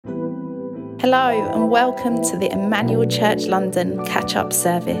Hello and welcome to the Emmanuel Church London catch-up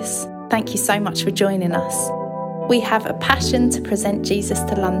service. Thank you so much for joining us. We have a passion to present Jesus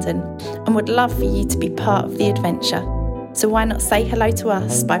to London and would love for you to be part of the adventure. So why not say hello to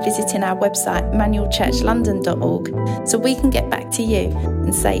us by visiting our website emmanuelchurchlondon.org so we can get back to you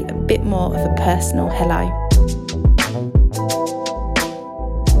and say a bit more of a personal hello.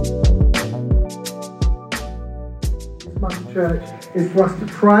 Church is for us to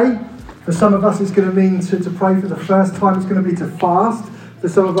pray. For some of us it's going to mean to pray for the first time. It's going to be to fast. For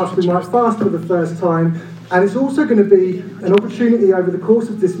some of us we might fast for the first time. And it's also going to be an opportunity over the course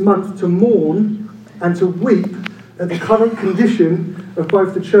of this month to mourn and to weep at the current condition of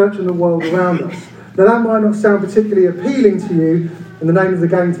both the church and the world around us. Now that might not sound particularly appealing to you, and the name of the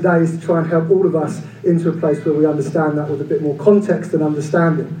game today is to try and help all of us into a place where we understand that with a bit more context and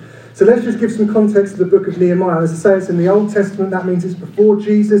understanding. So let's just give some context to the book of Nehemiah. As I say, it's in the Old Testament. That means it's before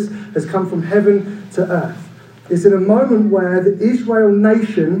Jesus has come from heaven to earth. It's in a moment where the Israel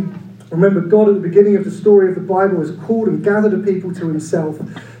nation, remember God at the beginning of the story of the Bible, has called and gathered a people to himself.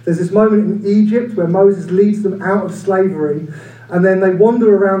 There's this moment in Egypt where Moses leads them out of slavery, and then they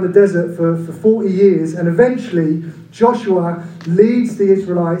wander around the desert for 40 years, and eventually Joshua leads the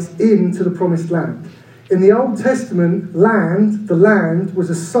Israelites into the promised land. In the Old Testament, the land was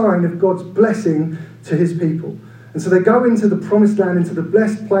a sign of God's blessing to his people. And so they go into the promised land, into the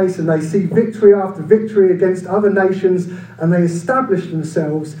blessed place, and they see victory after victory against other nations, and they establish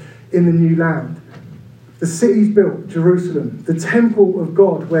themselves in the new land. The city's built, Jerusalem, the temple of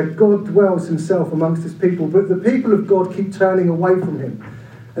God, where God dwells himself amongst his people. But the people of God keep turning away from him.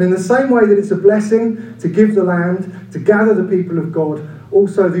 And in the same way that it's a blessing to give the land, to gather the people of God,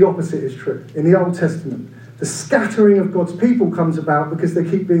 also the opposite is true. In the Old Testament, the scattering of God's people comes about because they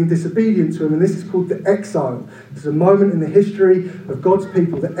keep being disobedient to him, and this is called the exile. There's a moment in the history of God's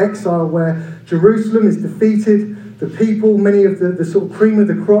people, the exile, where Jerusalem is defeated. The people, many of the sort of cream of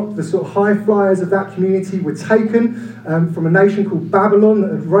the crop, the sort of high flyers of that community were taken from a nation called Babylon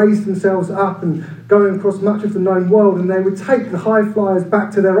that had raised themselves up and going across much of the known world, and they would take the high flyers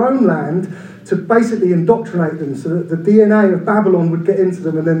back to their own land to basically indoctrinate them so that the DNA of Babylon would get into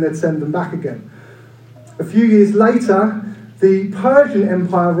them, and then they'd send them back again. A few years later, the Persian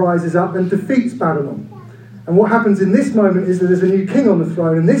Empire rises up and defeats Babylon. And what happens in this moment is that there's a new king on the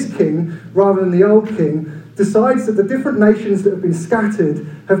throne, and this king, rather than the old king, decides that the different nations that have been scattered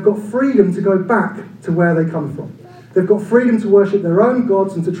have got freedom to go back to where they come from. They've got freedom to worship their own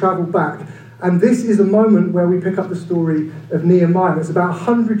gods and to travel back. And this is a moment where we pick up the story of Nehemiah. It's about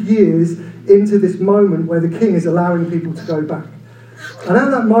 100 years into this moment where the king is allowing people to go back. And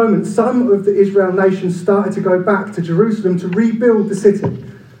at that moment, some of the Israel nation started to go back to Jerusalem to rebuild the city.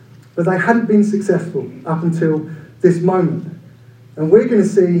 But they hadn't been successful up until this moment. And we're going to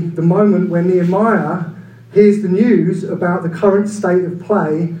see the moment where Nehemiah hears the news about the current state of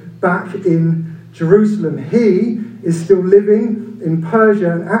play back in Jerusalem. He is still living in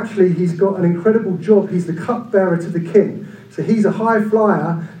Persia, and actually he's got an incredible job. He's the cupbearer to the king. So he's a high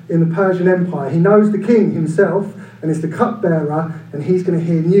flyer in the Persian Empire. He knows the king himself and is the cupbearer, and he's going to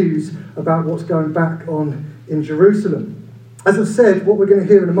hear news about what's going back on in Jerusalem. As I've said, what we're going to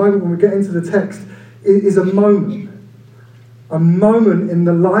hear in a moment when we get into the text is a moment in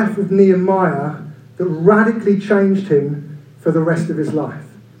the life of Nehemiah that radically changed him for the rest of his life.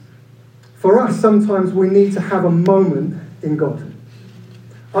 For us, sometimes we need to have a moment in God.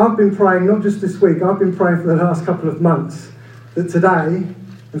 I've been praying, not just this week, I've been praying for the last couple of months, that today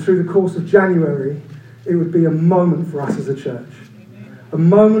and through the course of January, it would be a moment for us as a church. A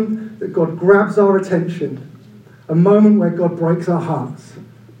moment that God grabs our attention. A moment where God breaks our hearts.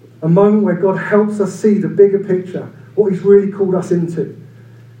 A moment where God helps us see the bigger picture, what he's really called us into.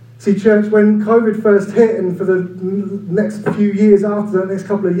 See, church, when COVID first hit, and for the next few years after that, next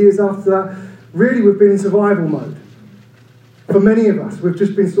couple of years after that, really we've been in survival mode. For many of us, we've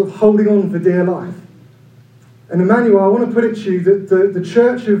just been sort of holding on for dear life. And Emmanuel, I want to put it to you that the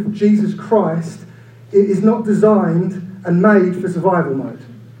Church of Jesus Christ is not designed and made for survival mode.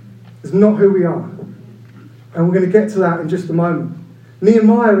 It's not who we are. And we're going to get to that in just a moment.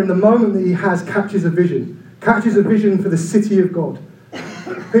 Nehemiah, in the moment that he has, catches a vision for the city of God.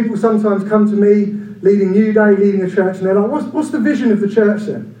 People sometimes come to me, leading New Day, leading a church, and they're like, what's the vision of the church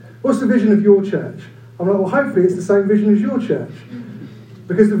then? What's the vision of your church? I'm like, well, hopefully it's the same vision as your church.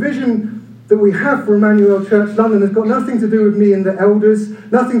 Because the vision that we have for Emmanuel Church London has got nothing to do with me and the elders,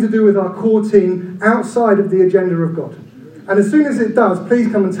 nothing to do with our core team, outside of the agenda of God. And as soon as it does,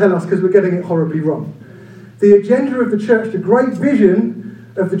 please come and tell us, because we're getting it horribly wrong. The agenda of the church, the great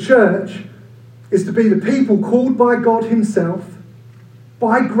vision of the church, is to be the people called by God himself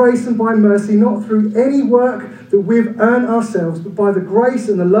by grace and by mercy, not through any work that we've earned ourselves, but by the grace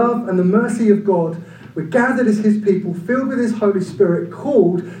and the love and the mercy of God, we're gathered as his people, filled with his Holy Spirit,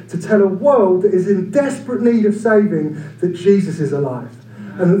 called to tell a world that is in desperate need of saving that Jesus is alive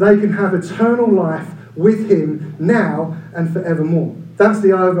and that they can have eternal life with him now and forevermore. That's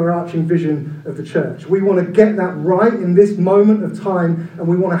the overarching vision of the church. We want to get that right in this moment of time, and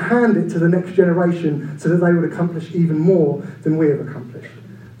we want to hand it to the next generation so that they would accomplish even more than we have accomplished.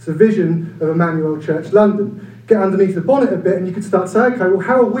 It's the vision of Emmanuel Church London. Get underneath the bonnet a bit and you could start saying, okay, well,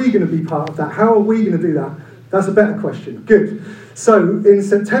 how are we going to be part of that? How are we going to do that? That's a better question. Good. So in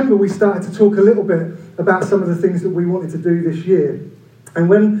September, we started to talk a little bit about some of the things that we wanted to do this year. And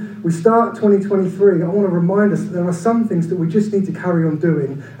when we start 2023, I want to remind us that there are some things that we just need to carry on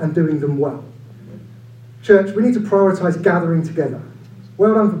doing and doing them well. Church, we need to prioritise gathering together.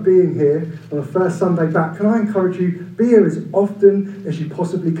 Well done for being here on the first Sunday back. Can I encourage you, be here as often as you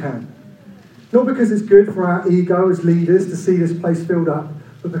possibly can. Not because it's good for our ego as leaders to see this place filled up,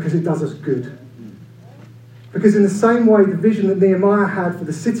 but because it does us good. Because in the same way, the vision that Nehemiah had for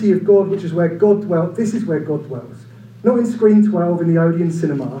the city of God, which is where God dwelt, this is where God dwells. Not in Screen 12 in the Odeon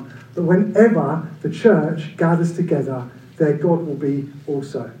Cinema, but whenever the church gathers together, there God will be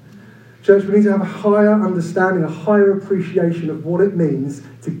also. Church, we need to have a higher understanding, a higher appreciation of what it means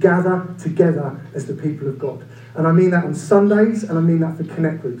to gather together as the people of God. And I mean that on Sundays, and I mean that for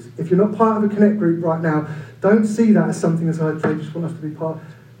Connect groups. If you're not part of a Connect group right now, don't see that as something as I just want us to be part.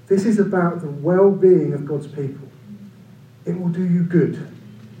 This is about the well-being of God's people. It will do you good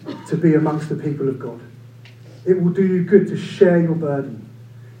to be amongst the people of God. It will do you good to share your burden.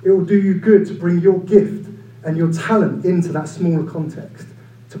 It will do you good to bring your gift and your talent into that smaller context,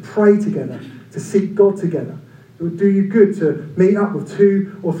 to pray together, to seek God together. It will do you good to meet up with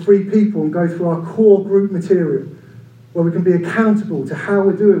 2 or 3 people and go through our core group material where we can be accountable to how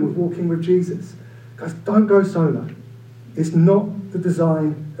we're doing with walking with Jesus. Guys, don't go solo. It's not the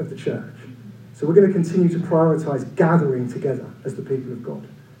design of the church. So we're going to continue to prioritise gathering together as the people of God.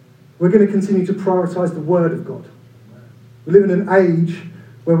 We're going to continue to prioritise the Word of God. We live in an age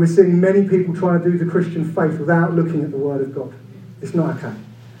where we're seeing many people trying to do the Christian faith without looking at the Word of God. It's not okay.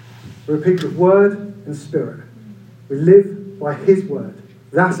 We're a people of Word and Spirit. We live by His Word.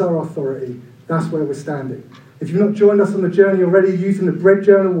 That's our authority. That's where we're standing. If you've not joined us on the journey already, using the bread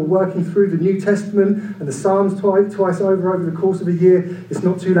journal, we're working through the New Testament and the Psalms twice over the course of a year. It's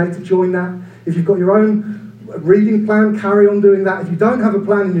not too late to join that. If you've got your own reading plan, carry on doing that. If you don't have a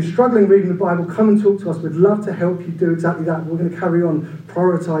plan and you're struggling reading the Bible, come and talk to us. We'd love to help you do exactly that. We're going to carry on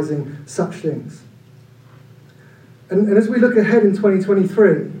prioritising such things. And as we look ahead in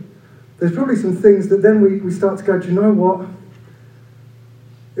 2023, there's probably some things that then we start to go, do you know what?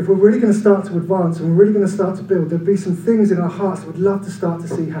 If we're really going to start to advance and we're really going to start to build, there'll be some things in our hearts that we'd love to start to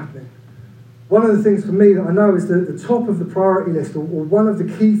see happening. One of the things for me that I know is that the top of the priority list, or one of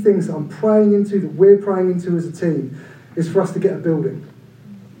the key things that I'm praying into, that we're praying into as a team, is for us to get a building.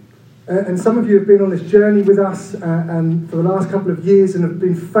 And some of you have been on this journey with us and for the last couple of years and have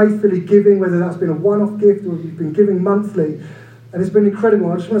been faithfully giving, whether that's been a one-off gift or you've been giving monthly. And it's been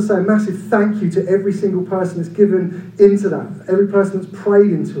incredible. I just want to say a massive thank you to every single person that's given into that, every person that's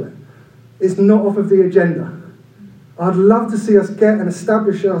prayed into it. It's not off of the agenda. I'd love to see us get and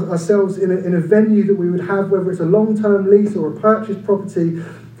establish ourselves in a venue that we would have, whether it's a long-term lease or a purchased property,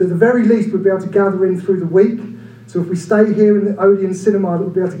 that at the very least we'd be able to gather in through the week. So if we stay here in the Odeon Cinema, that we'll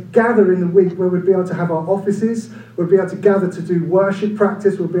be able to gather in the week where we'd be able to have our offices, we'll be able to gather to do worship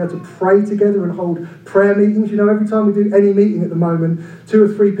practice, we'll be able to pray together and hold prayer meetings. You know, every time we do any meeting at the moment, 2 or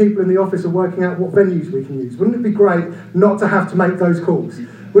 3 people in the office are working out what venues we can use. Wouldn't it be great not to have to make those calls?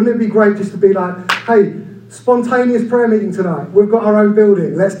 Wouldn't it be great just to be like, hey, spontaneous prayer meeting tonight. We've got our own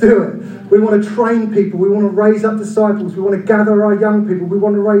building. Let's do it. We want to train people. We want to raise up disciples. We want to gather our young people. We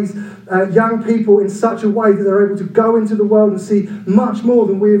want to raise young people in such a way that they're able to go into the world and see much more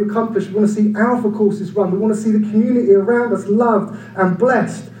than we have accomplished. We want to see Alpha courses run. We want to see the community around us loved and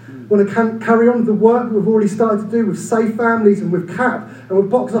blessed. We want to carry on with the work that we've already started to do with Safe Families and with CAP and with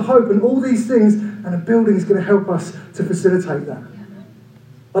Box of Hope and all these things. And a building is going to help us to facilitate that.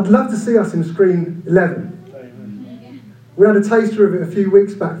 I'd love to see us in Screen 11. We had a taster of it a few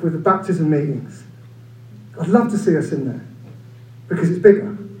weeks back with the baptism meetings. I'd love to see us in there because it's bigger.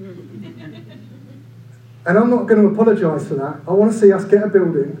 And I'm not going to apologise for that. I want to see us get a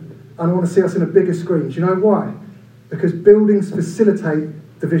building and I want to see us in a bigger screen. Do you know why? Because buildings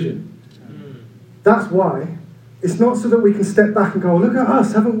facilitate the vision. That's why. It's not so that we can step back and go, look at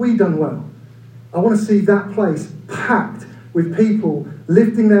us, haven't we done well? I want to see that place packed with people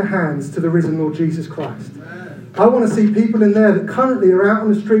lifting their hands to the risen Lord Jesus Christ. I want to see people in there that currently are out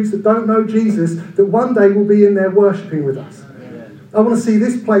on the streets that don't know Jesus, that one day will be in there worshipping with us. I want to see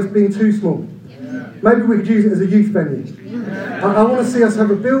this place being too small. Maybe we could use it as a youth venue. I want to see us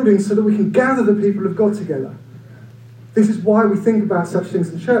have a building so that we can gather the people of God together. This is why we think about such things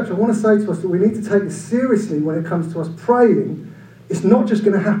in church. I want to say to us that we need to take this seriously when it comes to us praying. It's not just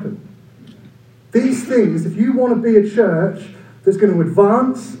going to happen. These things, if you want to be a church that's going to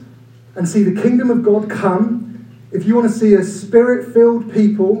advance and see the kingdom of God come, if you want to see a spirit-filled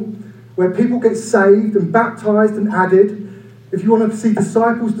people where people get saved and baptised and added, if you want to see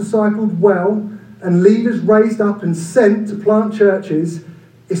disciples discipled well and leaders raised up and sent to plant churches,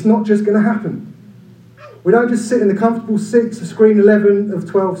 it's not just going to happen. We don't just sit in the comfortable seats of screen 11 of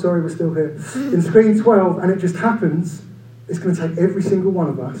 12, sorry, we're still here, in screen 12, and it just happens. It's going to take every single one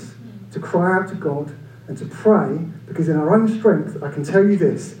of us to cry out to God and to pray, because in our own strength, I can tell you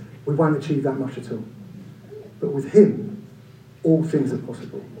this, we won't achieve that much at all. But with him, all things are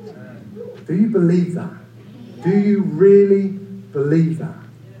possible. Do you believe that? Do you really believe that?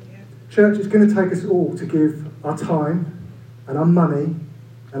 Church, it's going to take us all to give our time and our money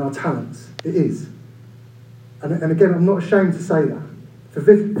and our talents. It is. And again, I'm not ashamed to say that. For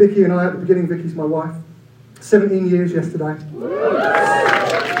Vicky and I, at the beginning, Vicky's my wife, 17 years yesterday.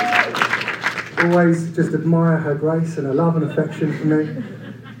 Always just admire her grace and her love and affection for me.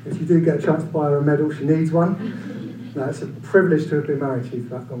 If you do get a chance to buy her a medal, she needs one. No, it's a privilege to have been married to you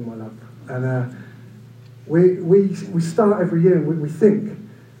for that long, my love. And we start every year and we think,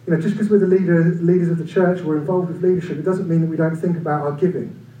 you know, just because we're the leaders of the church, we're involved with leadership, it doesn't mean that we don't think about our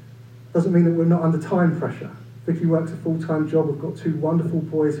giving. It doesn't mean that we're not under time pressure. Vicky works a full-time job. We've got 2 wonderful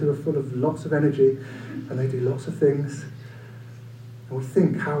boys who are full of lots of energy and they do lots of things. And we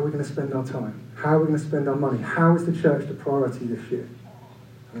think, how are we going to spend our time? How are we going to spend our money? How is the church the priority this year?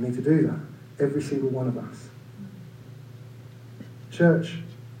 And we need to do that, every single one of us. Church,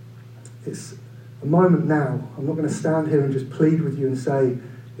 it's a moment now. I'm not going to stand here and just plead with you and say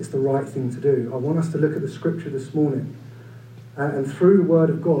it's the right thing to do. I want us to look at the scripture this morning. And through the word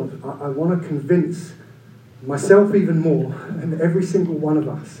of God, I want to convince myself even more, and every single one of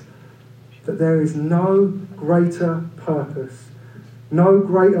us, that there is no greater purpose, no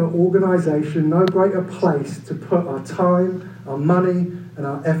greater organisation, no greater place to put our time, our money, and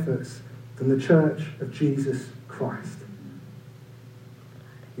our efforts than the church of Jesus Christ.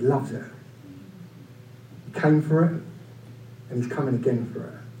 He loves it. He came for it, and he's coming again for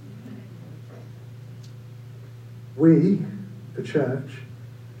it. We, the church,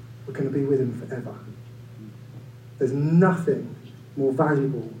 we're going to be with him forever. There's nothing more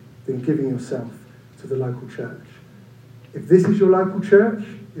valuable than giving yourself to the local church. If this is your local church,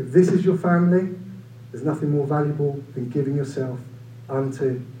 if this is your family, there's nothing more valuable than giving yourself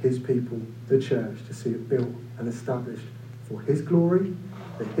unto his people, the church, to see it built and established for his glory,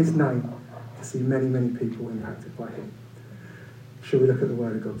 for his name, to see many, many people impacted by him. Shall we look at the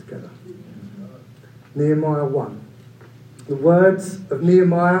word of God together? Nehemiah 1. The words of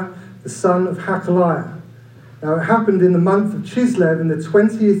Nehemiah, the son of Hakaliah. Now it happened in the month of Chislev in the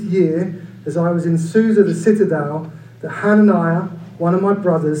 20th year, as I was in Susa the citadel, that Hananiah, one of my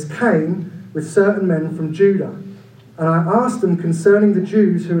brothers, came with certain men from Judah. And I asked them concerning the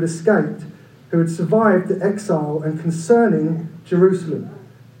Jews who had escaped, who had survived the exile, and concerning Jerusalem.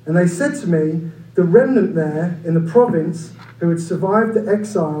 And they said to me, the remnant there in the province who had survived the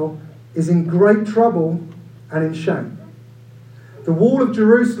exile is in great trouble and in shame. The wall of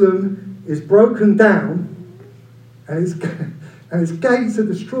Jerusalem is broken down, and its gates are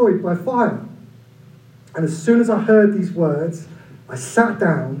destroyed by fire. And as soon as I heard these words, I sat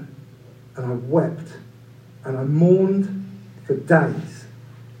down and I wept and I mourned for days.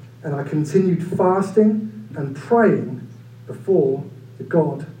 And I continued fasting and praying before the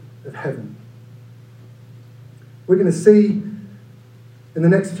God of heaven. We're going to see in the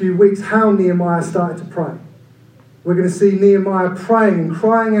next few weeks how Nehemiah started to pray. We're going to see Nehemiah praying and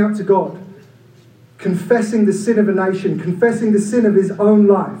crying out to God, confessing the sin of a nation, confessing the sin of his own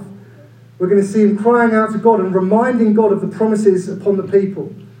life. We're going to see him crying out to God and reminding God of the promises upon the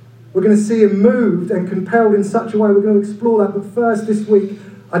people. We're going to see him moved and compelled in such a way. We're going to explore that. But first, this week,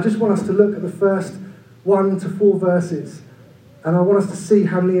 I just want us to look at the first 1 to 4 verses. And I want us to see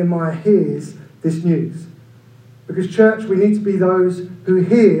how Nehemiah hears this news. Because, church, we need to be those who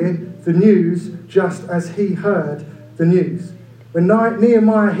hear the news just as he heard the news. When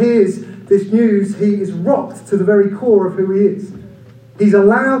Nehemiah hears this news, he is rocked to the very core of who he is. He's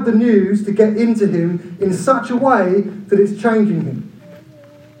allowed the news to get into him in such a way that it's changing him.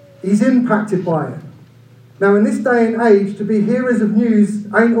 He's impacted by it. Now, in this day and age, to be hearers of news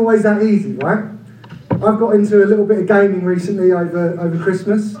ain't always that easy, right? I've got into a little bit of gaming recently over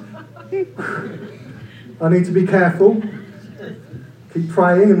Christmas. I need to be careful. Keep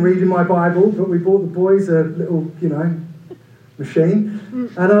praying and reading my Bible, but we bought the boys a little, machine,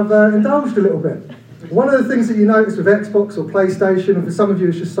 and I've indulged a little bit. One of the things that you notice with Xbox or PlayStation, and for some of you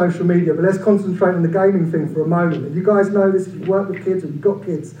it's just social media, but let's concentrate on the gaming thing for a moment. If you guys know this, if you work with kids or you've got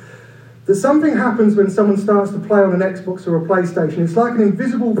kids, that something happens when someone starts to play on an Xbox or a PlayStation. It's like an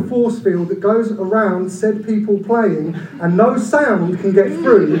invisible force field that goes around said people playing, and no sound can get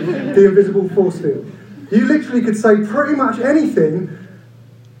through the invisible force field. You literally could say pretty much anything,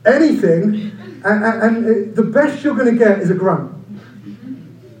 and the best you're going to get is a grunt.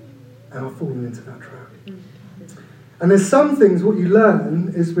 And I've fallen into that trap. And there's some things, what you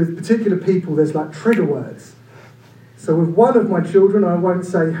learn is with particular people, there's like trigger words. So with one of my children, I won't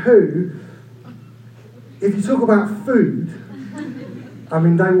say who, if you talk about food,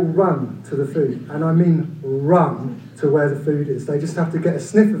 they will run to the food. And I mean run to where the food is. They just have to get a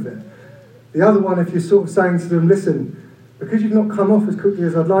sniff of it. The other one, if you're sort of saying to them, listen, because you've not come off as quickly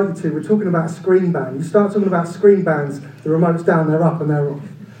as I'd like you to, we're talking about a screen ban. You start talking about screen bans, the remote's down, they're up and they're off.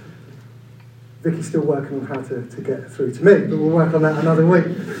 Vicky's still working on how to get through to me, but we'll work on that another week.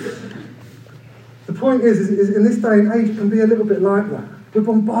 The point is in this day and age, it can be a little bit like that. We're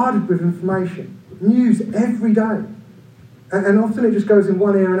bombarded with information, news every day. And often it just goes in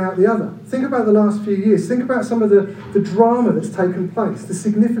one ear and out the other. Think about the last few years. Think about some of the drama that's taken place, the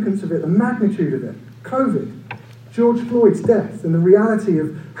significance of it, the magnitude of it. COVID, George Floyd's death, and the reality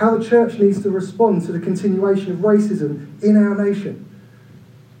of how the church needs to respond to the continuation of racism in our nation.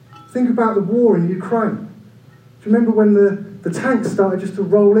 Think about the war in Ukraine. Do you remember when the tanks started just to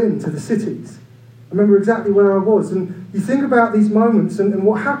roll into the cities? I remember exactly where I was. And you think about these moments, and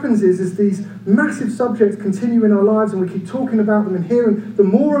what happens is these massive subjects continue in our lives, and we keep talking about them and hearing. The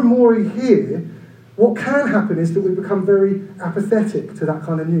more and more we hear, what can happen is that we become very apathetic to that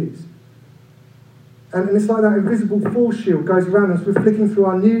kind of news. And it's like that invisible force shield goes around us. We're flicking through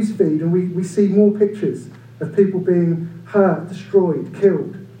our news feed, and we see more pictures of people being hurt, destroyed,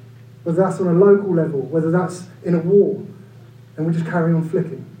 killed. Whether that's on a local level, whether that's in a war, and we just carry on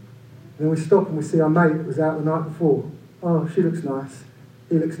flicking. And then we stop and we see our mate that was out the night before. Oh, she looks nice.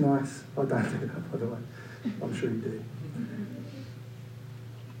 He looks nice. I don't do that, by the way. I'm sure you do.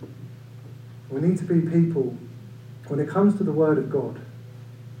 We need to be people, when it comes to the Word of God,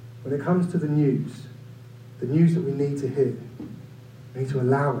 when it comes to the news that we need to hear, we need to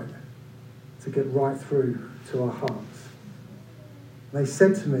allow it to get right through to our hearts. They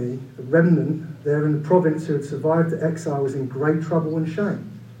said to me, the remnant there in the province who had survived the exile was in great trouble and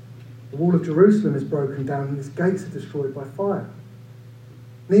shame. The wall of Jerusalem is broken down and its gates are destroyed by fire.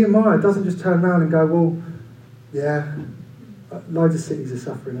 Nehemiah doesn't just turn around and go, well, yeah, loads of cities are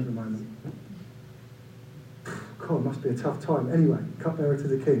suffering at the moment. God, it must be a tough time. Anyway, cupbearer to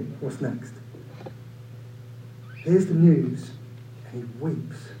the king. What's next? Here's the news, and he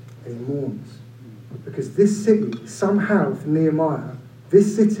weeps and he mourns. Because this city, somehow for Nehemiah,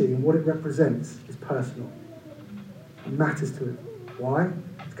 this city and what it represents is personal. It matters to him. Why?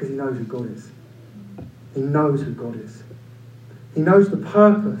 It's because he knows who God is. He knows who God is. He knows the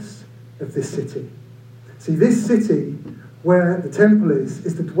purpose of this city. See, this city where the temple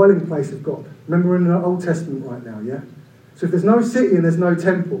is the dwelling place of God. Remember, we're in the Old Testament right now, yeah? So if there's no city and there's no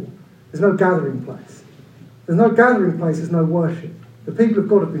temple, there's no gathering place. There's no gathering place, there's no worship. The people of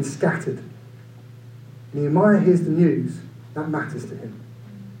God have been scattered. Nehemiah hears the news, that matters to him.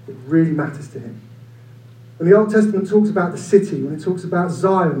 It really matters to him. When the Old Testament talks about the city, when it talks about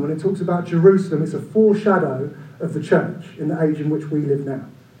Zion, when it talks about Jerusalem, it's a foreshadow of the church in the age in which we live now.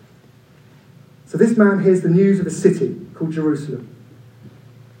 So this man hears the news of a city called Jerusalem.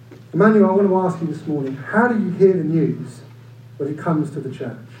 Emmanuel, I want to ask you this morning, how do you hear the news when it comes to the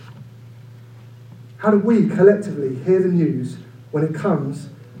church? How do we collectively hear the news when it comes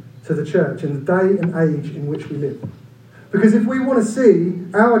to the church in the day and age in which we live? Because if we want to see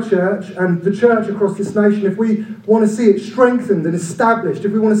our church and the church across this nation, if we want to see it strengthened and established,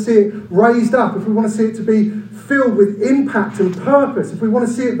 if we want to see it raised up, if we want to see it to be filled with impact and purpose, if we want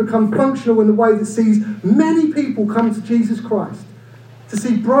to see it become functional in the way that sees many people come to Jesus Christ, to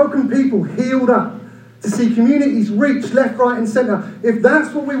see broken people healed up, to see communities reached left, right and centre, if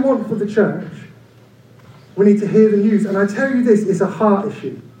that's what we want for the church, we need to hear the news. And I tell you this, it's a heart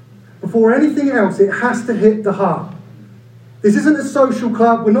issue. Before anything else, it has to hit the heart. This isn't a social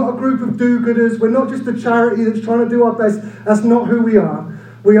club. We're not a group of do-gooders. We're not just a charity that's trying to do our best. That's not who we are.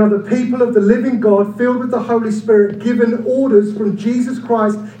 We are the people of the living God, filled with the Holy Spirit, given orders from Jesus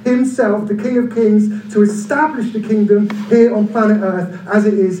Christ himself, the King of Kings, to establish the kingdom here on planet Earth as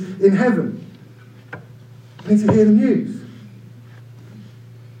it is in heaven. We need to hear the news.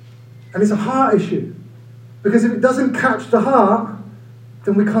 And it's a heart issue. Because if it doesn't catch the heart,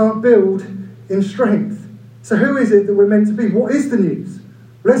 then we can't build in strength. So who is it that we're meant to be? What is the news?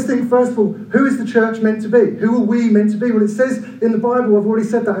 Let's think first of all, who is the church meant to be? Who are we meant to be? Well, it says in the Bible, I've already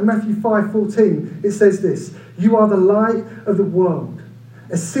said that, in Matthew 5:14, it says this: you are the light of the world,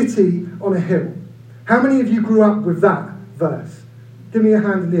 a city on a hill. How many of you grew up with that verse? Give me a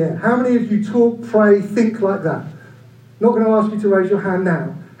hand in the air. How many of you talk, pray, think like that? Not going to ask you to raise your hand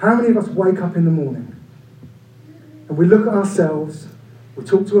now. How many of us wake up in the morning and we look at ourselves, we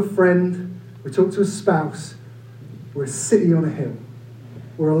talk to a friend, we talk to a spouse, we're a city on a hill.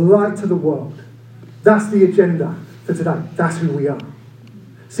 We're a light to the world. That's the agenda for today. That's who we are.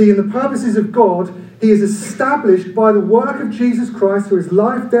 See, in the purposes of God, He is established by the work of Jesus Christ, through His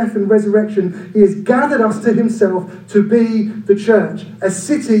life, death and resurrection. He has gathered us to Himself to be the church, a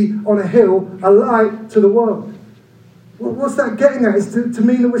city on a hill, a light to the world. What's that getting at? It's to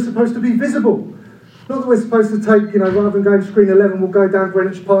mean that we're supposed to be visible. Not that we're supposed to take, rather than going to screen 11, we'll go down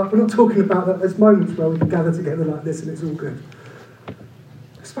Greenwich Park. We're not talking about that. There's moments where we can gather together like this and it's all good.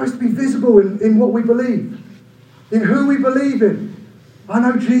 We're supposed to be visible in what we believe, in who we believe in. I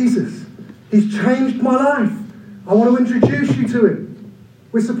know Jesus. He's changed my life. I want to introduce you to Him.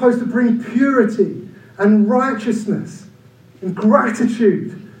 We're supposed to bring purity and righteousness and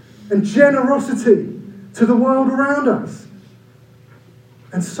gratitude and generosity to the world around us.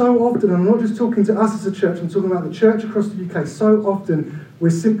 And so often, I'm not just talking to us as a church, I'm talking about the church across the UK, so often we're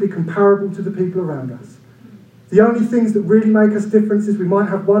simply comparable to the people around us. The only things that really make us different is we might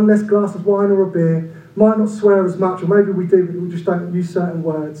have one less glass of wine or a beer, might not swear as much, or maybe we do, but we just don't use certain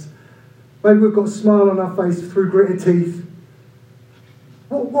words. Maybe we've got a smile on our face through gritted teeth.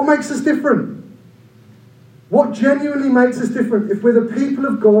 What makes us different? What genuinely makes us different? If we're the people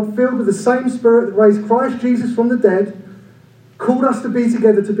of God, filled with the same Spirit that raised Christ Jesus from the dead, called us to be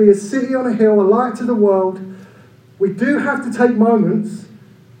together, to be a city on a hill, a light to the world, we do have to take moments,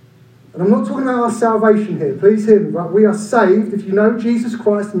 and I'm not talking about our salvation here, please hear me, right? We are saved. If you know Jesus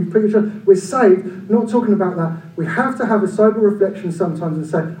Christ and you put your trust, we're saved. I'm not talking about that. We have to have a sober reflection sometimes and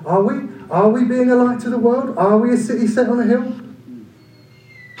say, are we? Are we being a light to the world? Are we a city set on a hill?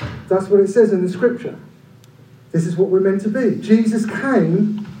 That's what it says in the scripture. This is what we're meant to be. Jesus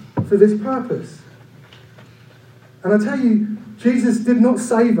came for this purpose. And I tell you, Jesus did not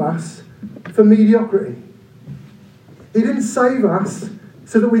save us for mediocrity. He didn't save us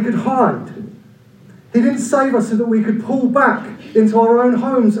so that we could hide. He didn't save us so that we could pull back into our own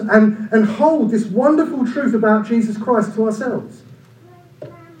homes and hold this wonderful truth about Jesus Christ to ourselves.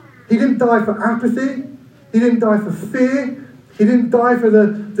 He didn't die for apathy. He didn't die for fear. He didn't die for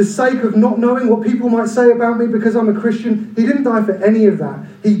the sake of not knowing what people might say about me because I'm a Christian. He didn't die for any of that.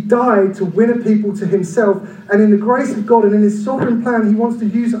 He died to win a people to Himself. And in the grace of God and in His sovereign plan, He wants to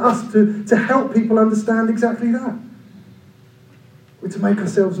use us to help people understand exactly that. We're to make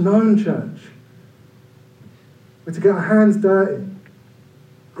ourselves known, church. We're to get our hands dirty,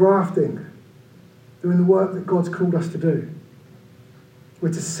 grafting, doing the work that God's called us to do.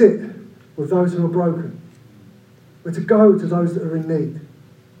 We're to sit with those who are broken. We're to go to those that are in need.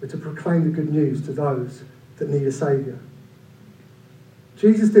 We're to proclaim the good news to those that need a saviour.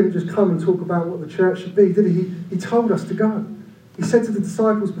 Jesus didn't just come and talk about what the church should be, did he? He told us to go. He said to the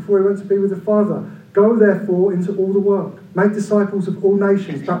disciples before He went to be with the Father, go therefore into all the world. Make disciples of all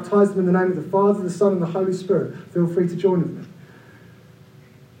nations. Baptize them in the name of the Father, the Son and the Holy Spirit. Feel free to join with me.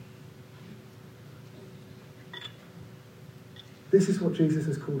 This is what Jesus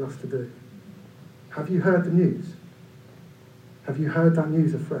has called us to do. Have you heard the news? Have you heard that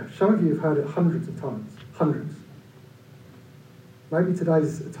news afresh? Some of you have heard it hundreds of times. Hundreds. Maybe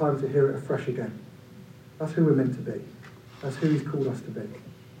today's a time to hear it afresh again. That's who we're meant to be. That's who He's called us to be.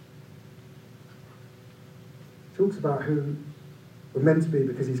 He talks about who we're meant to be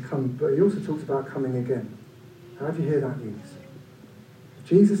because He's come, but He also talks about coming again. How do you hear that news?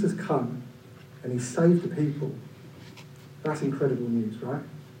 Jesus has come and He's saved the people. That's incredible news, right?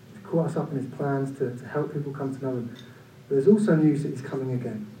 He's caught us up in His plans to help people come to know Him. But there's also news that He's coming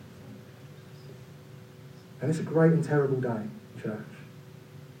again. And it's a great and terrible day, church.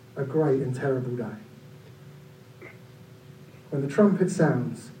 A great and terrible day. When the trumpet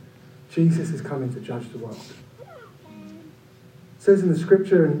sounds, Jesus is coming to judge the world. It says in the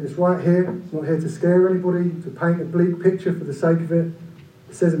scripture, and it's right here, I'm not here to scare anybody, to paint a bleak picture for the sake of it.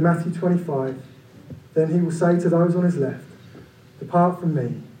 It says in Matthew 25, then He will say to those on His left, depart from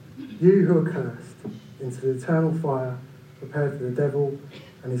me, you who are cursed, into the eternal fire prepared for the devil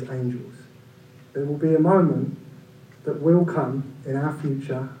and his angels. There will be a moment that will come in our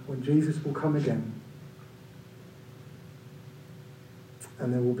future when Jesus will come again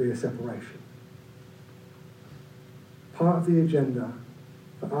and there will be a separation. Part of the agenda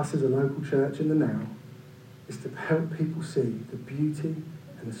for us as a local church in the now is to help people see the beauty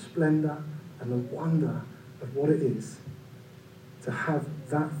and the splendour and the wonder of what it is to have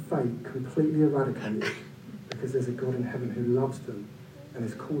that fate completely eradicated because there's a God in heaven who loves them and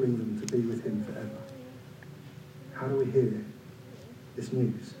is calling them to be with him forever. How do we hear this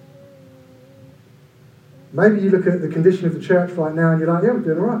news? Maybe you look at the condition of the church right now and you're like, yeah, we're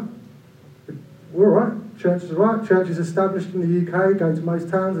doing all right. We're all right. Church is all right. Church is established in the UK. Go to most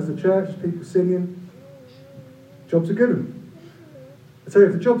towns, there's a church, there's people singing. Jobs are good. I tell you,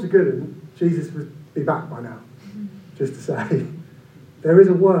 if the jobs are good, Jesus would be back by now. Just to say, there is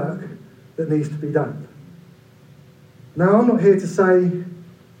a work that needs to be done. Now, I'm not here to say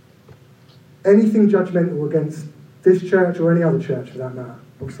anything judgmental against this church or any other church for that matter.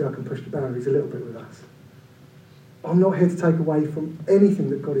 Obviously, I can push the boundaries a little bit with us. I'm not here to take away from anything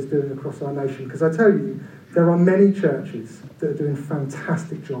that God is doing across our nation, because I tell you, there are many churches that are doing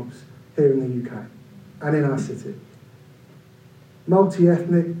fantastic jobs here in the UK and in our city.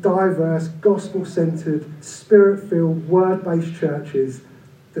 Multi-ethnic, diverse, gospel-centred, spirit-filled, word-based churches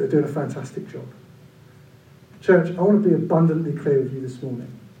that are doing a fantastic job. Church, I want to be abundantly clear with you this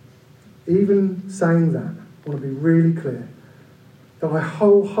morning. Even saying that, I want to be really clear that I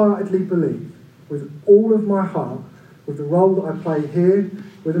wholeheartedly believe with all of my heart, with the role that I play here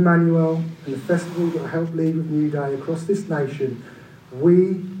with Emmanuel and the festival that I help lead with New Day across this nation,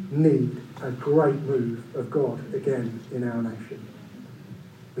 we need a great move of God again in our nation.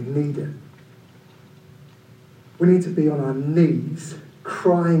 We need it. We need to be on our knees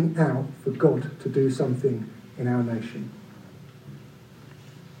crying out for God to do something in our nation.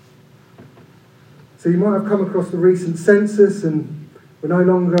 So you might have come across the recent census and we're no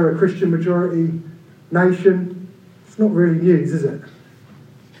longer a Christian majority nation. It's not really news, is it?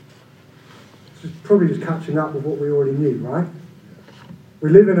 It's probably just catching up with what we already knew, right? We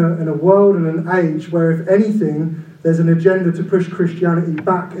live in a world and an age where, if anything, there's an agenda to push Christianity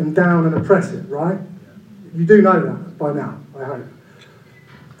back and down and oppress it, right? You do know that by now, I hope.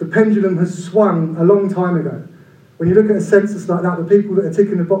 The pendulum has swung a long time ago. When you look at a census like that, the people that are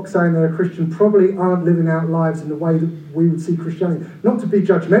ticking the box saying they're a Christian probably aren't living out lives in the way that we would see Christianity. Not to be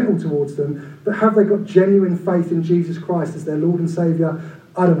judgmental towards them, but have they got genuine faith in Jesus Christ as their Lord and Saviour?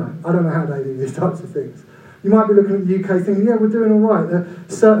 I don't know. I don't know how they do these types of things. You might be looking at the UK thinking, yeah, we're doing all right.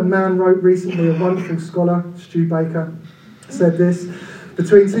 A certain man wrote recently, a wonderful scholar, Stu Baker, said this.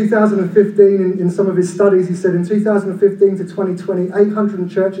 Between 2015, in some of his studies, he said in 2015 to 2020, 800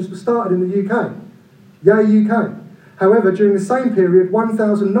 churches were started in the UK. Yay, UK. However, during the same period,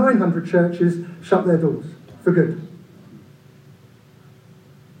 1,900 churches shut their doors for good.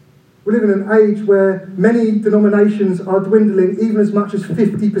 We live in an age where many denominations are dwindling even as much as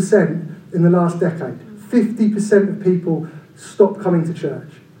 50% in the last decade. 50% of people stop coming to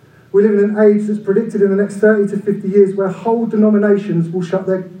church. We live in an age that's predicted in the next 30 to 50 years where whole denominations will shut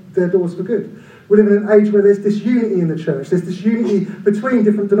their doors for good. We live in an age where there's disunity in the church. There's disunity between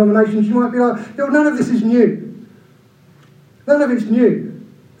different denominations. You might be like, none of this is new. None of it's new.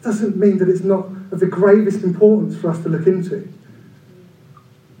 It doesn't mean that it's not of the gravest importance for us to look into.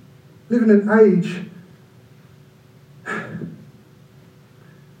 We live in an age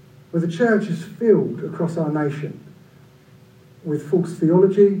where the church is filled across our nation with false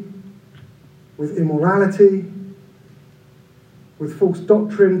theology, with immorality, with false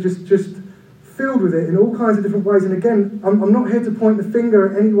doctrine, just filled with it in all kinds of different ways. And again, I'm not here to point the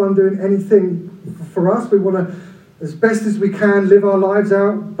finger at anyone doing anything for us. We want to, as best as we can, live our lives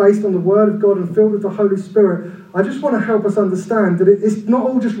out based on the Word of God and filled with the Holy Spirit. I just want to help us understand that it's not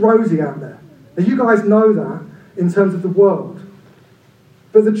all just rosy out there. Now, you guys know that in terms of the world.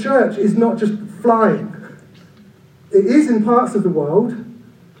 But the church is not just flying. It is in parts of the world,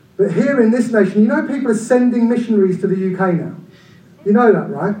 but here in this nation, people are sending missionaries to the UK now. You know that,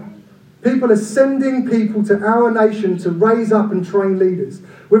 right? People are sending people to our nation to raise up and train leaders.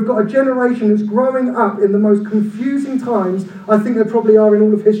 We've got a generation that's growing up in the most confusing times I think there probably are in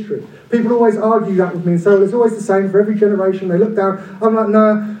all of history. People always argue that with me and say, well, it's always the same for every generation. They look down. I'm like,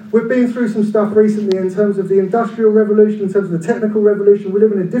 no, we've been through some stuff recently in terms of the Industrial Revolution, in terms of the Technical Revolution. We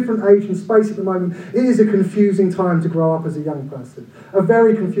live in a different age and space at the moment. It is a confusing time to grow up as a young person. A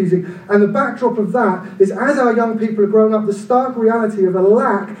very confusing. And the backdrop of that is, as our young people are growing up, the stark reality of a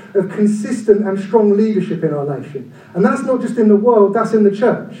lack of consistent and strong leadership in our nation. And that's not just in the world, that's in the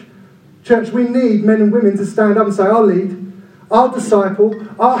church. Church, we need men and women to stand up and say, I'll lead, I'll disciple,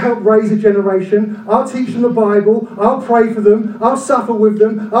 I'll help raise a generation, I'll teach them the Bible, I'll pray for them, I'll suffer with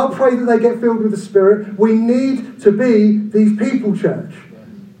them, I'll pray that they get filled with the Spirit. We need to be these people, church.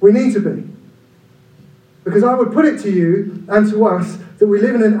 We need to be. Because I would put it to you and to us that we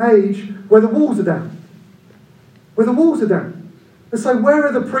live in an age where the walls are down. Where the walls are down. And so where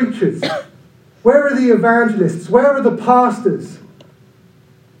are the preachers? Where are the evangelists? Where are the pastors?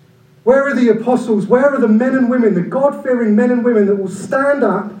 Where are the apostles? Where are the men and women, the God-fearing men and women that will stand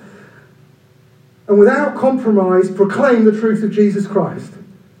up and without compromise proclaim the truth of Jesus Christ?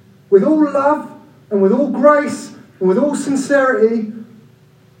 With all love and with all grace and with all sincerity,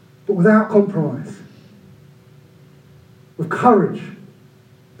 but without compromise. With courage,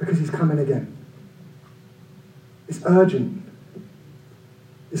 because he's coming again. It's urgent.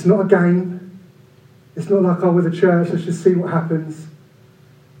 It's not a game. It's not like, oh, with a church, let's just see what happens.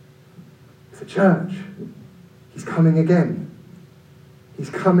 It's a church. He's coming again. He's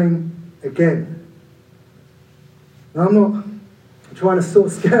coming again. Now, I'm not trying to sort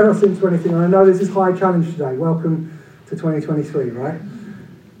of scare us into anything. I know this is high challenge today. Welcome to 2023, right?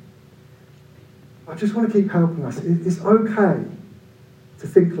 I just want to keep helping us. It's okay to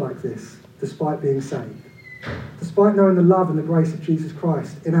think like this, despite being saved. Despite knowing the love and the grace of Jesus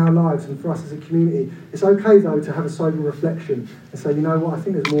Christ in our lives and for us as a community. It's okay, though, to have a sober reflection and say, you know what, I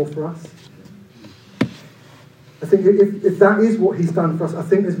think there's more for us. I think if that is what he's done for us, I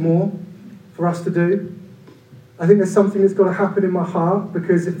think there's more for us to do. I think there's something that's got to happen in my heart,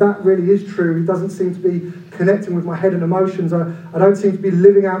 because if that really is true, it doesn't seem to be connecting with my head and emotions. I don't seem to be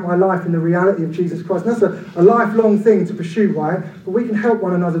living out my life in the reality of Jesus Christ. And that's a lifelong thing to pursue, right? But we can help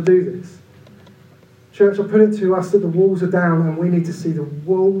one another do this. Church, I put it to us that the walls are down and we need to see the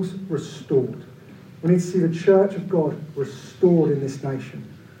walls restored. We need to see the church of God restored in this nation.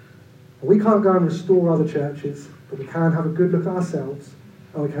 And we can't go and restore other churches, but we can have a good look at ourselves,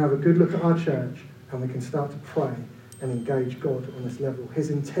 and we can have a good look at our church, and we can start to pray and engage God on this level. His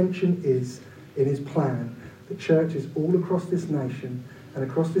intention is, in his plan, that churches all across this nation and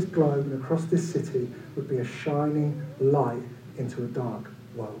across this globe and across this city would be a shining light into a dark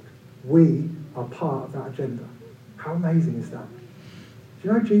world. We are part of that agenda. How amazing is that? Do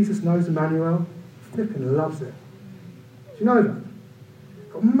you know Jesus knows Emmanuel? Flipping loves it. Do you know that?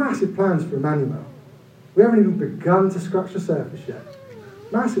 Got massive plans for Emmanuel. We haven't even begun to scratch the surface yet.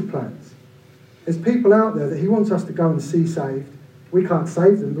 Massive plans. There's people out there that he wants us to go and see saved. We can't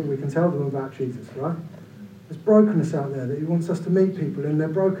save them, but we can tell them about Jesus, right? There's brokenness out there that he wants us to meet people in their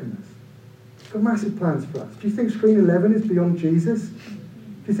brokenness. He's got massive plans for us. Do you think Screen 11 is beyond Jesus?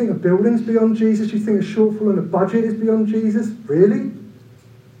 Do you think a building's beyond Jesus? Do you think a shortfall in a budget is beyond Jesus? Really?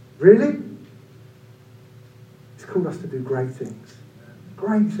 Really? He's called us to do great things.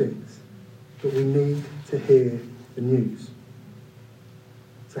 Great things. But we need to hear the news.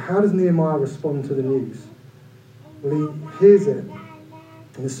 So how does Nehemiah respond to the news? Well, he hears it.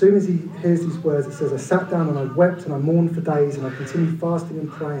 And as soon as he hears these words, it says, I sat down and I wept and I mourned for days and I continued fasting and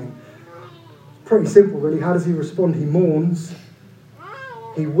praying. It's pretty simple, really. How does he respond? He mourns.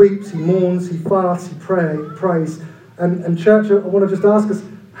 He weeps, he mourns, he fasts, he prays. And church, I want to just ask us,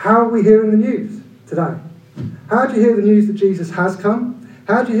 how are we hearing the news today? How do you hear the news that Jesus has come?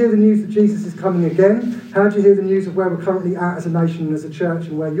 How do you hear the news that Jesus is coming again? How do you hear the news of where we're currently at as a nation and as a church,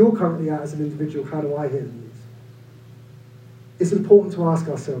 and where you're currently at as an individual? How do I hear the news? It's important to ask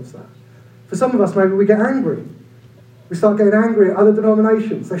ourselves that. For some of us, maybe we get angry. We start getting angry at other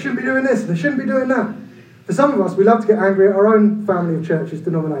denominations. They shouldn't be doing this, they shouldn't be doing that. For some of us, we love to get angry at our own family of churches,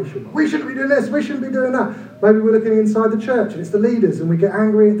 denomination. We shouldn't be doing this, we shouldn't be doing that. Maybe we're looking inside the church and it's the leaders and we get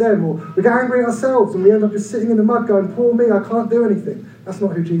angry at them, or we get angry at ourselves and we end up just sitting in the mud going, poor me, I can't do anything. That's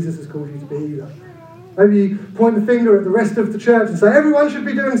not who Jesus has called you to be either. Maybe you point the finger at the rest of the church and say, everyone should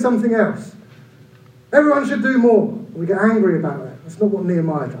be doing something else. Everyone should do more. And we get angry about it. That's not what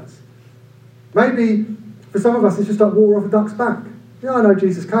Nehemiah does. Maybe for some of us, it's just like water off a duck's back. Yeah, I know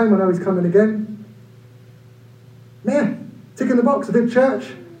Jesus came, I know he's coming again. Yeah, tick in the box, I did church.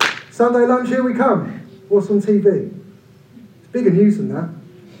 Sunday lunch, here we come. What's on TV? It's bigger news than that.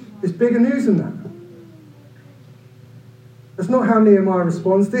 It's bigger news than that. That's not how Nehemiah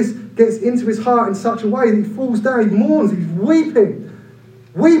responds. This gets into his heart in such a way that he falls down, he mourns, he's weeping.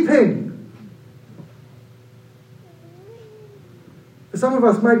 Weeping. For some of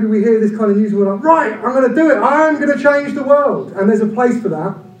us, maybe we hear this kind of news and we're like, right, I'm going to do it. I'm going to change the world. And there's a place for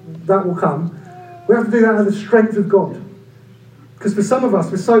that. That will come. We have to do that out of the strength of God. Because for some of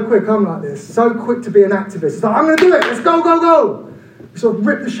us, we're so quick, I'm like this, so quick to be an activist. It's like, I'm going to do it, let's go, go, go. We sort of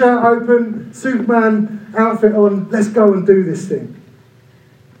rip the shirt open, Superman outfit on, let's go and do this thing.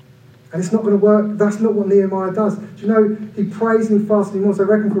 And it's not going to work. That's not what Nehemiah does. Do you know, he prays and he fasts and he mourns, I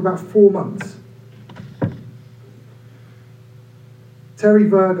reckon, for about 4 months. Terry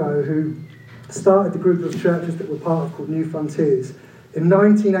Virgo, who started the group of churches that we're part of called New Frontiers, in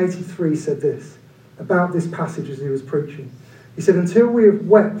 1983 said this about this passage as he was preaching. He said, until we have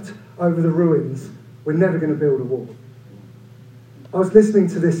wept over the ruins, we're never going to build a wall. I was listening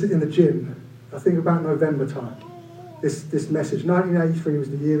to this in the gym, I think about November time, this message. 1983 was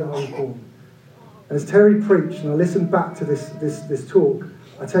the year that I was born. And as Terry preached, and I listened back to this talk,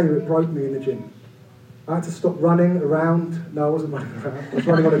 I tell you, it broke me in the gym. I had to stop running around. No, I wasn't running around. I was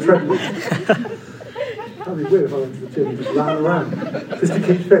running on a treadmill. That'd be weird if I went to the gym and just ran around just to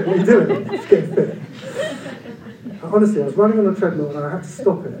keep fit. What are you doing? Just getting fit. Honestly, I was running on a treadmill and I had to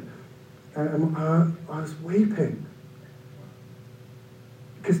stop it. And I was weeping.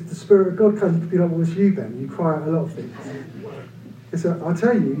 Because the Spirit of God comes to be like, well, it's you, Ben. You cry out a lot of things. I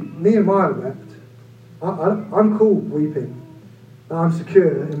tell you, Nehemiah wept. I'm cool weeping. I'm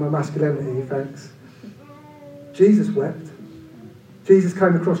secure in my masculinity, thanks. Jesus wept. Jesus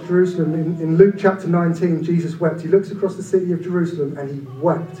came across Jerusalem. In Luke chapter 19, Jesus wept. He looks across the city of Jerusalem and he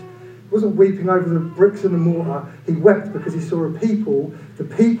wept. He wasn't weeping over the bricks and the mortar. He wept because he saw a people, the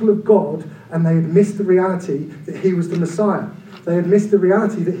people of God, and they had missed the reality that he was the Messiah. They had missed the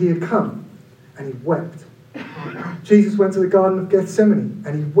reality that he had come, and he wept. Jesus went to the Garden of Gethsemane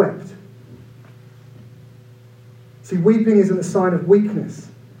and he wept. See, weeping isn't a sign of weakness.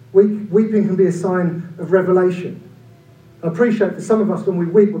 Weeping can be a sign of revelation. I appreciate for some of us when we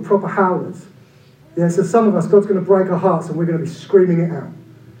weep, we're proper howlers. Yeah, so some of us, God's going to break our hearts and we're going to be screaming it out.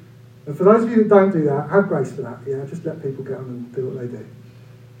 And for those of you that don't do that, have grace for that. Yeah, just let people get on and do what they do.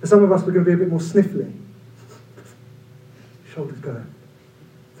 For some of us, we're going to be a bit more sniffly. Shoulders going.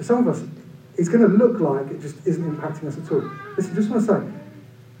 For some of us, it's going to look like it just isn't impacting us at all. Listen, I just want to say,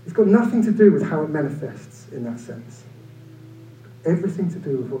 it's got nothing to do with how it manifests in that sense. Everything to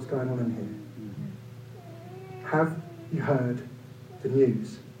do with what's going on in here. Have you heard the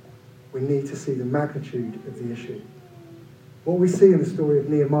news? We need to see the magnitude of the issue. What we see in the story of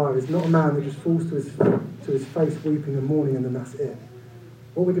Nehemiah is not a man that just falls to his face weeping and mourning and then that's it.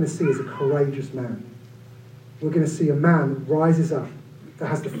 What we're going to see is a courageous man. We're going to see a man that rises up, that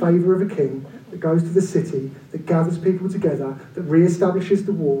has the favour of a king, that goes to the city, that gathers people together, that re-establishes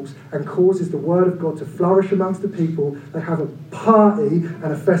the walls and causes the word of God to flourish amongst the people. They have a party and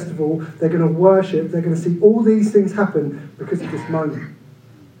a festival. They're going to worship. They're going to see all these things happen because of this moment.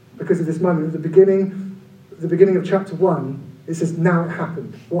 Because of this moment. At the beginning of chapter 1, it says, now it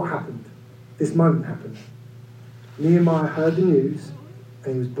happened. What happened? This moment happened. Nehemiah heard the news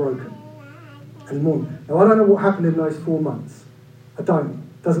and he was broken. And he mourned. Now, I don't know what happened in those 4 months. I don't.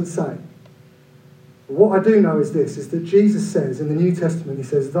 It doesn't say. But what I do know is this, is that Jesus says in the New Testament, he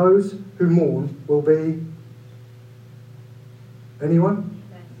says, those who mourn will be... Anyone?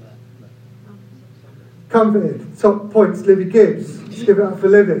 Comforted. Top points, Livy Gibbs. Let's give it up for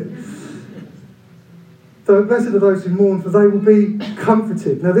Livy. So blessed are those who mourn, for they will be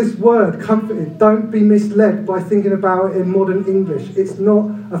comforted. Now this word, comforted, don't be misled by thinking about it in modern English. It's not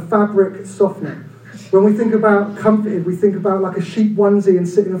a fabric softener. When we think about comforted, we think about like a sheep onesie and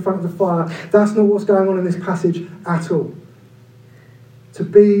sitting in front of the fire. That's not what's going on in this passage at all. To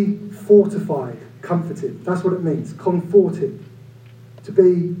be fortified, comforted. That's what it means. Comforted. To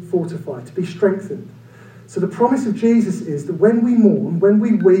be fortified, to be strengthened. So the promise of Jesus is that when we mourn, when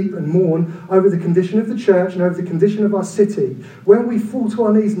we weep and mourn over the condition of the church and over the condition of our city, when we fall to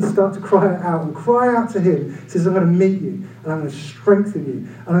our knees and start to cry out and cry out to him, he says, I'm going to meet you and I'm going to strengthen you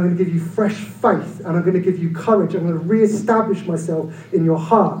and I'm going to give you fresh faith and I'm going to give you courage. I'm going to re-establish myself in your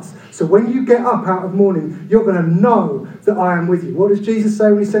hearts. So when you get up out of mourning, you're going to know that I am with you. What does Jesus say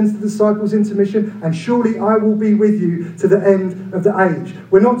when he sends the disciples into mission? And surely I will be with you to the end of the age.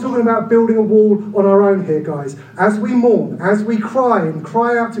 We're not talking about building a wall on our own here, guys. As we mourn, as we cry and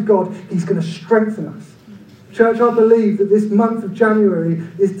cry out to God, he's going to strengthen us. Church, I believe that this month of January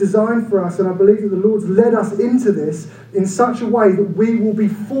is designed for us, and I believe that the Lord's led us into this in such a way that we will be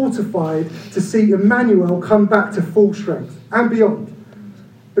fortified to see Emmanuel come back to full strength and beyond.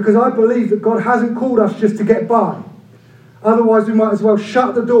 Because I believe that God hasn't called us just to get by. Otherwise, we might as well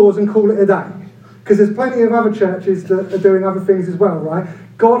shut the doors and call it a day. Because there's plenty of other churches that are doing other things as well, right?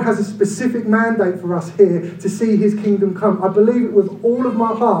 God has a specific mandate for us here to see his kingdom come. I believe it with all of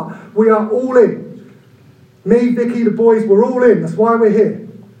my heart. We are all in. Me, Vicky, the boys, we're all in. That's why we're here.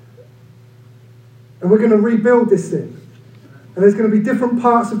 And we're going to rebuild this thing. And there's going to be different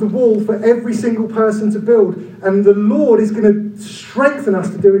parts of the wall for every single person to build. And the Lord is going to strengthen us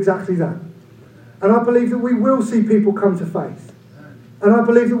to do exactly that. And I believe that we will see people come to faith. And I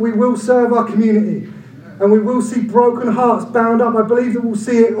believe that we will serve our community. And we will see broken hearts bound up. I believe that we'll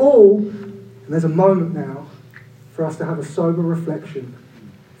see it all. And there's a moment now for us to have a sober reflection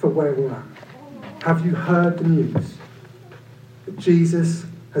for where we're at. Have you heard the news? that Jesus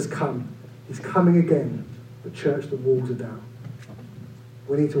has come. He's coming again. But church, the walls are down.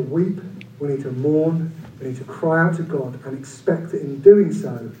 We need to weep, we need to mourn, we need to cry out to God and expect that in doing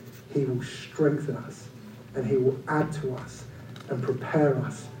so, he will strengthen us and he will add to us and prepare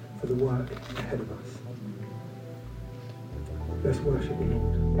us for the work ahead of us. Let's worship the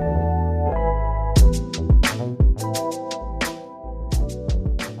Lord.